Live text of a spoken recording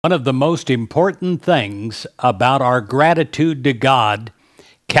One of the most important things about our gratitude to God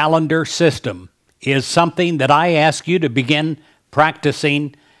calendar system is something that I ask you to begin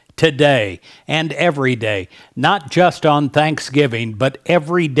practicing today and every day, not just on Thanksgiving, but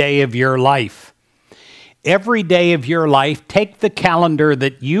every day of your life. Every day of your life, take the calendar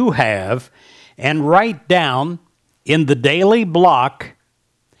that you have and write down in the daily block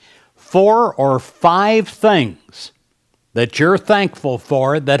 4 or 5 things that you're thankful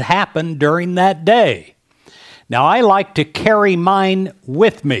for that happened during that day. Now, I like to carry mine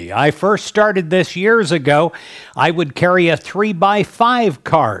with me. I first started this years ago. I would carry a 3x5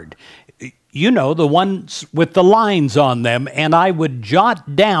 card, you know, the ones with the lines on them, and I would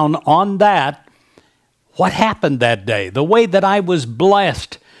jot down on that what happened that day, the way that I was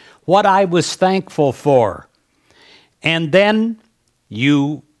blessed, what I was thankful for. And then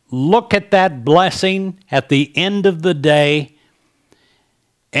you look at that blessing at the end of the day,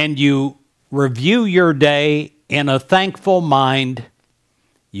 and you review your day in a thankful mind.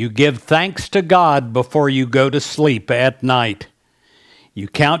 You give thanks to God before you go to sleep at night. You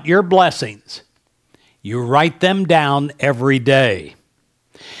count your blessings. You write them down every day.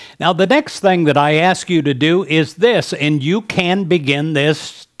 Now, the next thing that I ask you to do is this, and you can begin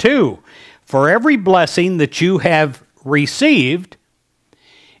this too. For every blessing that you have received,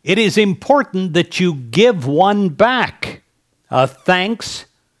 it is important that you give one back, a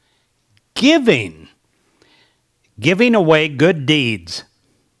thanksgiving, giving away good deeds.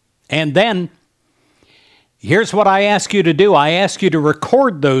 And then, here's what I ask you to do. I ask you to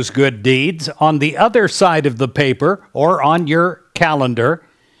record those good deeds on the other side of the paper or on your calendar.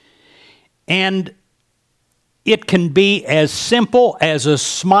 And it can be as simple as a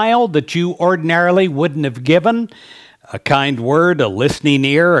smile that you ordinarily wouldn't have given, a kind word, a listening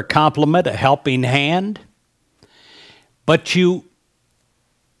ear, a compliment, a helping hand. But you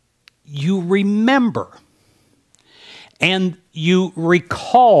remember and you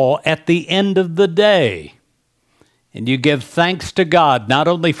recall at the end of the day. And you give thanks to God, not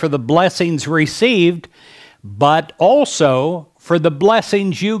only for the blessings received, but also for the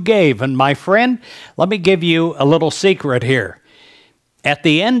blessings you gave. And my friend, let me give you a little secret here. At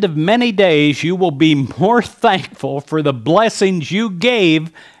the end of many days, you will be more thankful for the blessings you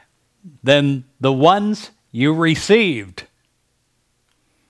gave than the ones you received.